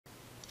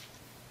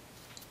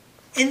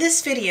In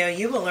this video,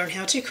 you will learn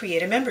how to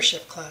create a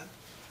membership club,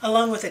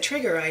 along with a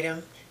trigger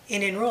item,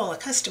 and enroll a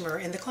customer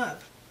in the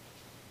club.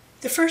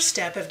 The first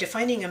step of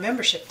defining a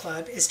membership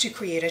club is to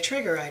create a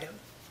trigger item.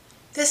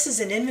 This is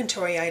an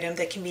inventory item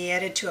that can be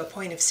added to a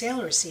point of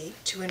sale receipt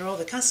to enroll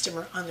the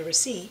customer on the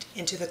receipt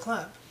into the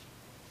club.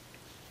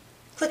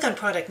 Click on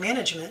Product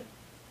Management,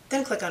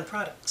 then click on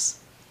Products.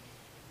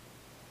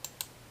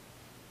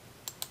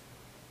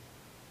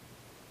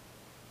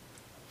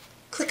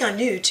 Click on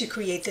New to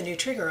create the new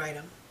trigger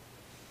item.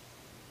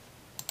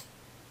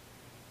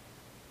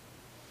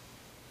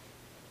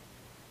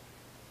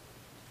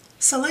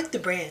 Select the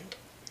brand.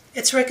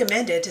 It's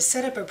recommended to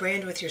set up a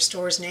brand with your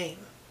store's name.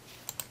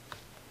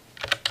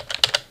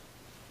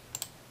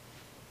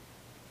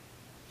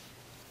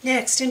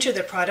 Next, enter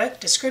the product,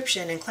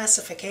 description, and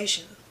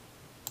classification.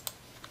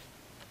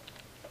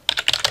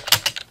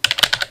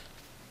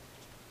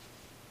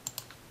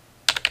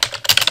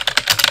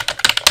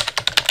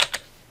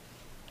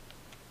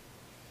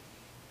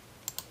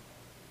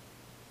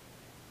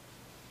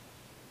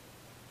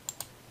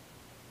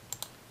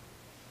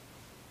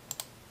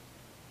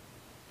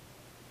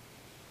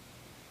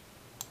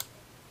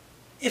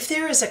 If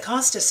there is a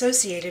cost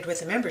associated with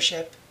the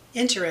membership,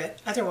 enter it,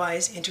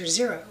 otherwise enter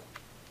 0.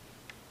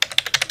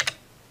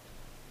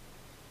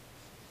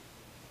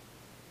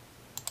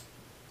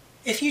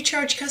 If you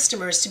charge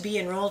customers to be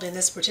enrolled in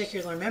this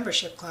particular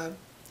membership club,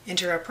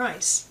 enter a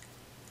price,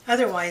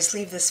 otherwise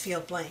leave this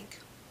field blank.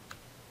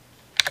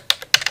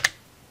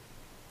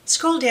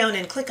 Scroll down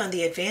and click on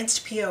the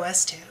Advanced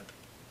POS tab.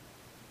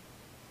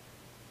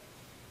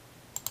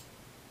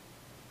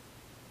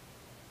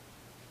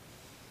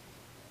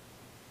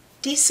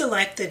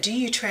 Deselect the Do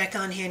You Track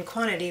On-Hand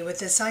Quantity with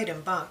this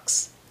item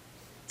box.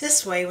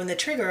 This way, when the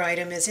trigger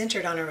item is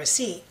entered on a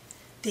receipt,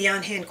 the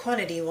on-hand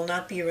quantity will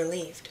not be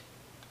relieved.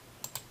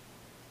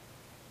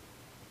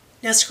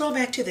 Now scroll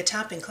back to the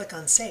top and click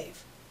on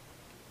Save.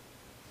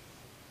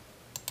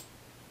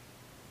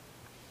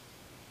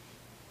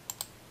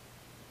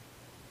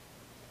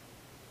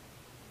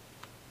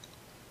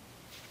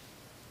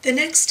 The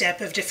next step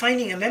of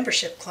defining a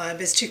membership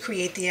club is to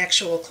create the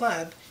actual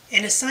club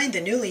and assign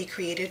the newly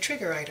created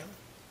trigger item.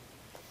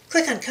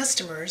 Click on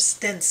Customers,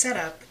 then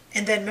Setup,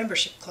 and then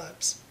Membership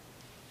Clubs.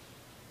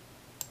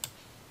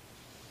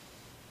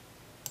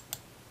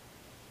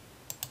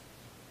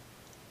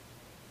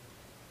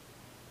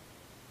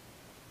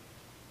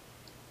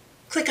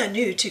 Click on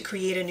New to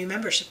create a new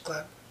membership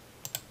club.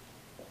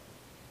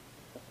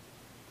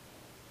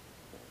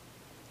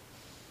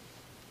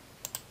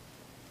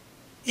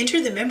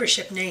 Enter the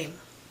membership name.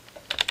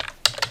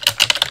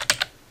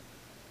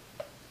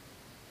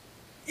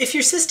 If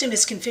your system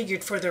is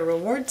configured for the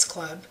Rewards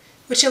Club,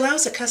 which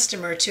allows a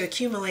customer to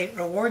accumulate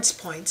rewards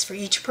points for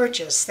each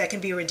purchase that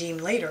can be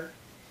redeemed later,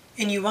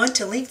 and you want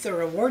to link the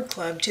Reward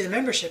Club to the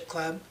Membership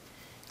Club,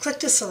 click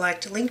to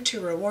select Link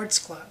to Rewards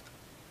Club.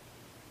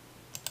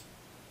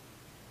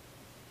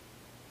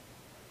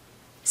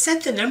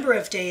 Set the number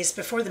of days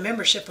before the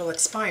membership will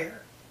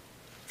expire.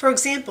 For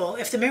example,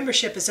 if the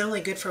membership is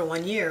only good for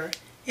 1 year,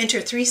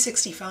 enter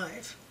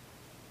 365.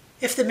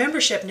 If the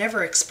membership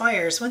never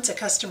expires once a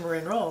customer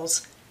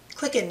enrolls,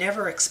 click in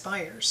Never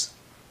Expires.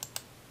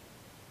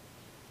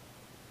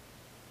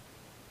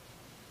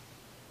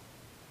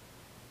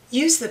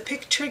 Use the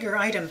Pick Trigger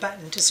Item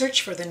button to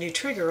search for the new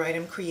trigger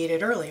item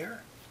created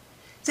earlier.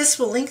 This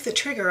will link the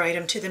trigger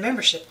item to the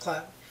membership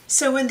club,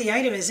 so when the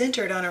item is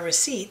entered on a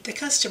receipt, the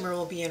customer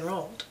will be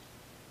enrolled.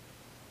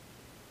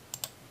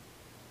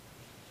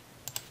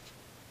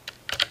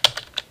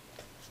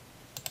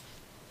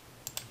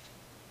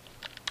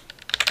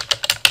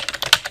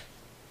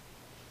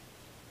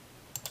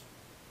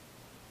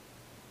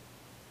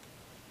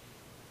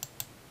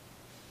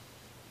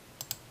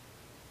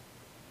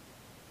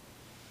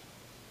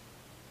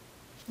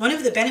 One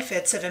of the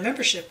benefits of a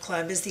membership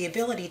club is the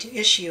ability to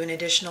issue an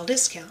additional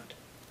discount.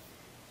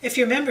 If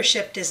your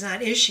membership does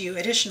not issue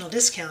additional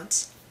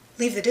discounts,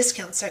 leave the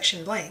discount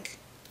section blank.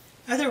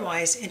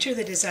 Otherwise, enter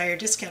the desired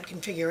discount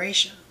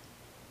configuration.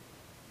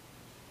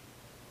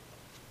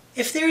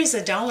 If there is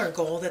a dollar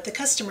goal that the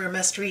customer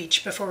must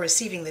reach before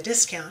receiving the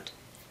discount,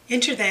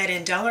 enter that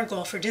in Dollar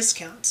Goal for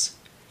Discounts.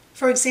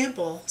 For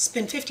example,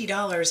 spend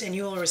 $50 and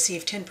you will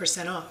receive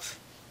 10% off.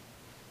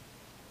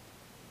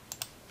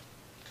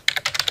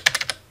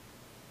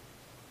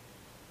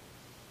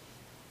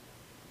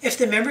 If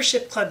the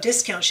membership club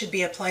discount should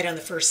be applied on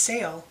the first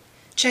sale,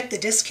 check the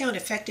Discount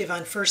Effective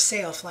on First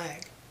Sale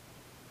flag.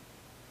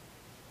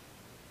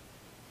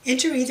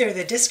 Enter either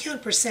the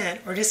discount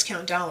percent or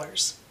discount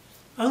dollars.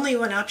 Only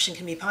one option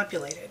can be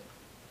populated.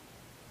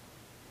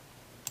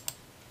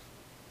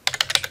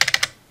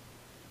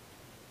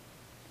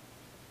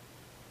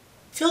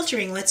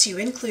 Filtering lets you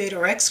include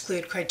or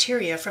exclude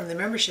criteria from the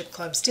membership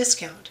club's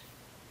discount.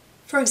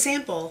 For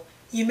example,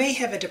 you may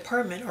have a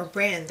department or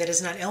brand that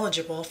is not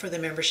eligible for the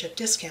membership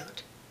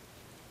discount.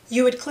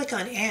 You would click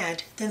on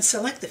Add, then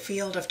select the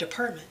field of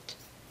Department.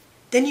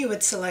 Then you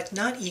would select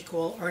Not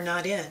Equal or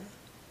Not In.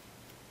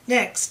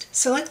 Next,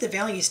 select the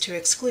values to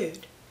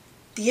exclude.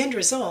 The end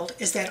result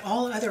is that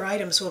all other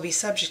items will be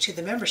subject to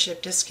the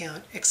membership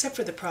discount except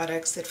for the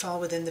products that fall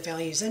within the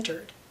values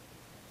entered.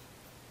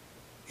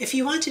 If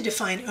you want to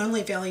define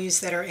only values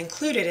that are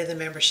included in the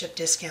membership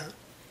discount,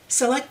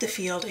 select the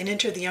field and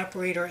enter the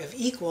operator of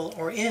equal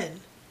or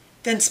in,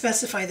 then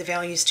specify the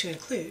values to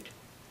include.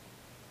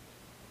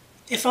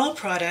 If all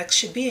products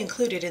should be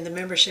included in the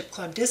membership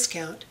club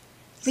discount,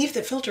 leave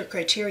the filter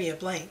criteria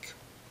blank.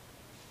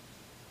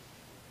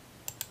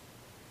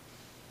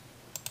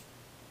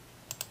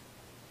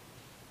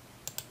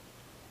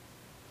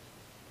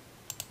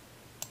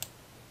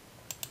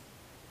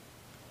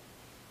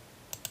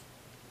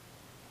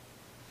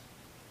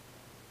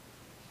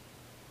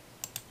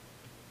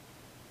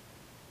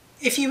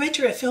 If you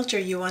enter a filter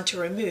you want to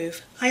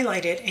remove,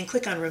 highlight it and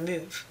click on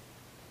Remove.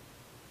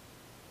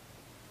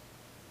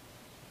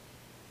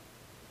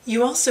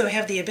 You also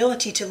have the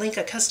ability to link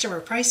a customer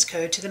price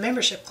code to the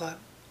membership club.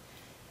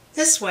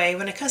 This way,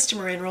 when a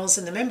customer enrolls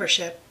in the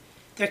membership,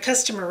 their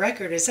customer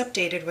record is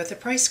updated with the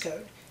price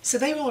code, so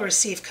they will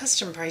receive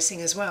custom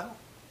pricing as well.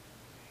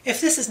 If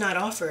this is not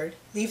offered,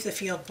 leave the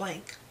field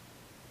blank.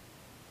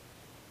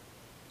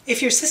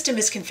 If your system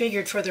is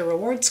configured for the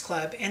Rewards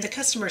Club and the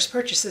customer's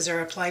purchases are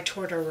applied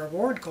toward a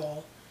reward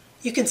goal,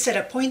 you can set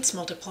a points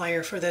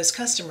multiplier for those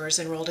customers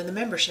enrolled in the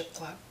membership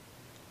club.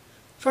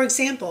 For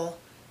example,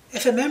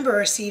 if a member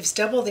receives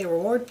double the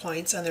reward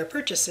points on their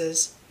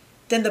purchases,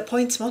 then the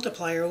points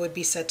multiplier would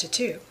be set to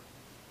 2.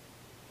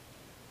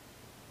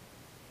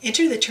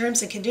 Enter the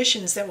terms and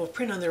conditions that will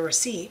print on the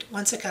receipt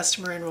once a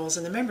customer enrolls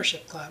in the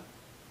membership club.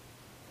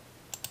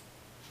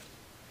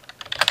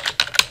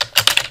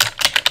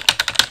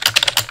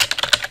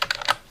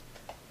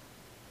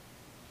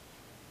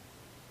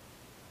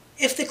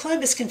 If the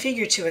club is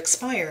configured to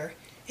expire,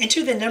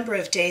 enter the number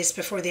of days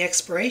before the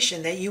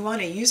expiration that you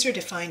want a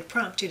user-defined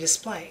prompt to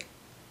display.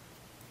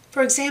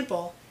 For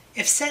example,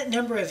 if set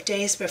number of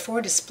days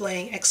before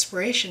displaying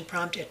expiration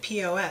prompt at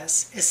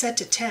POS is set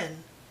to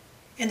 10,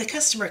 and the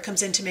customer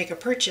comes in to make a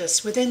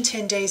purchase within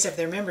 10 days of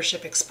their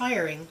membership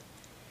expiring,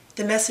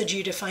 the message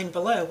you define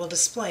below will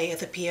display at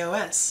the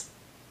POS.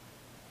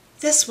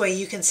 This way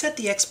you can set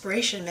the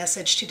expiration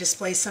message to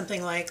display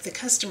something like the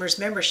customer's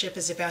membership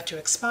is about to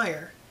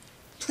expire.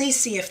 Please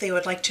see if they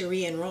would like to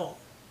re-enroll.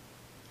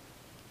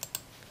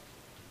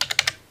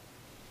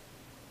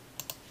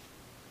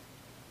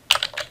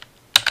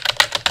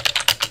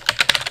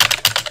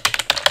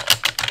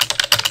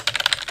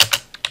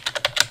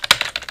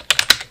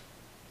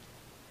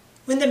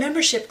 When the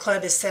membership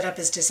club is set up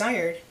as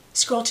desired,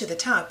 scroll to the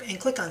top and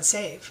click on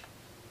Save.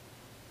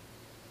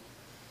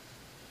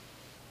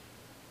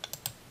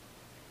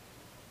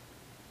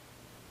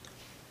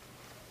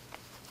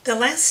 The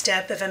last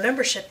step of a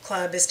membership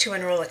club is to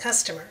enroll a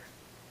customer.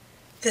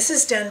 This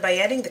is done by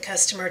adding the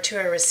customer to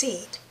a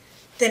receipt,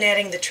 then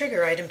adding the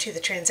trigger item to the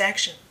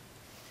transaction.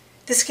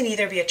 This can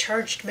either be a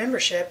charged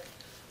membership,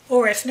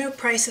 or if no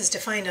price is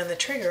defined on the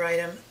trigger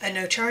item, a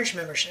no-charge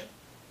membership.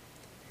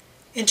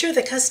 Enter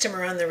the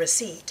customer on the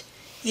receipt,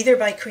 either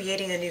by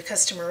creating a new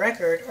customer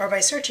record or by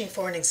searching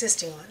for an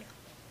existing one.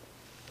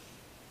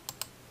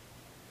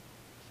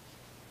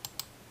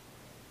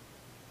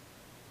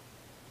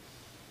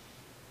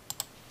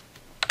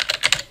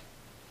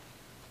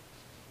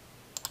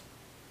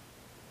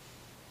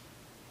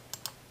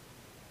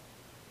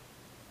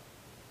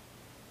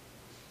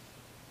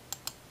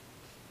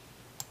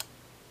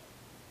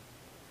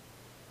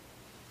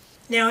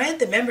 Now add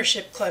the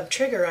membership club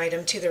trigger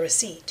item to the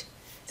receipt.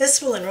 This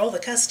will enroll the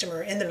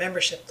customer in the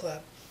membership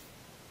club.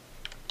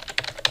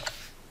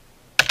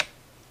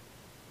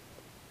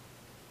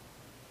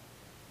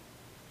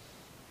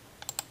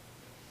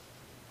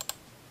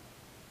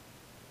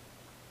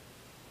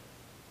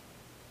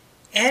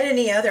 Add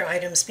any other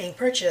items being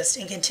purchased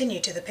and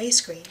continue to the pay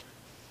screen.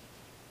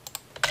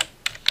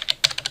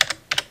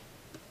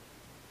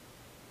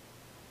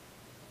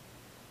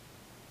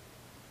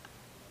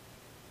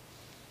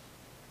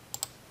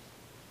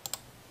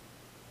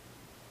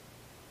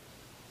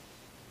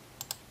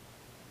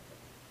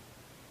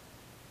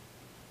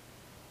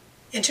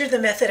 Enter the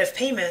method of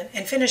payment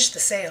and finish the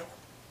sale.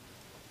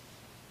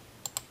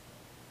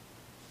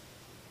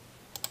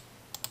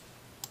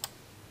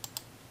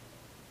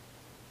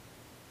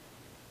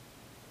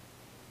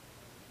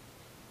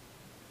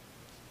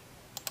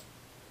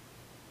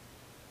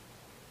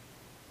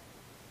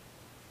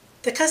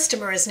 The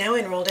customer is now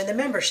enrolled in the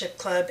membership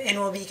club and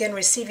will begin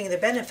receiving the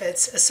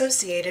benefits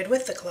associated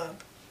with the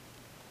club.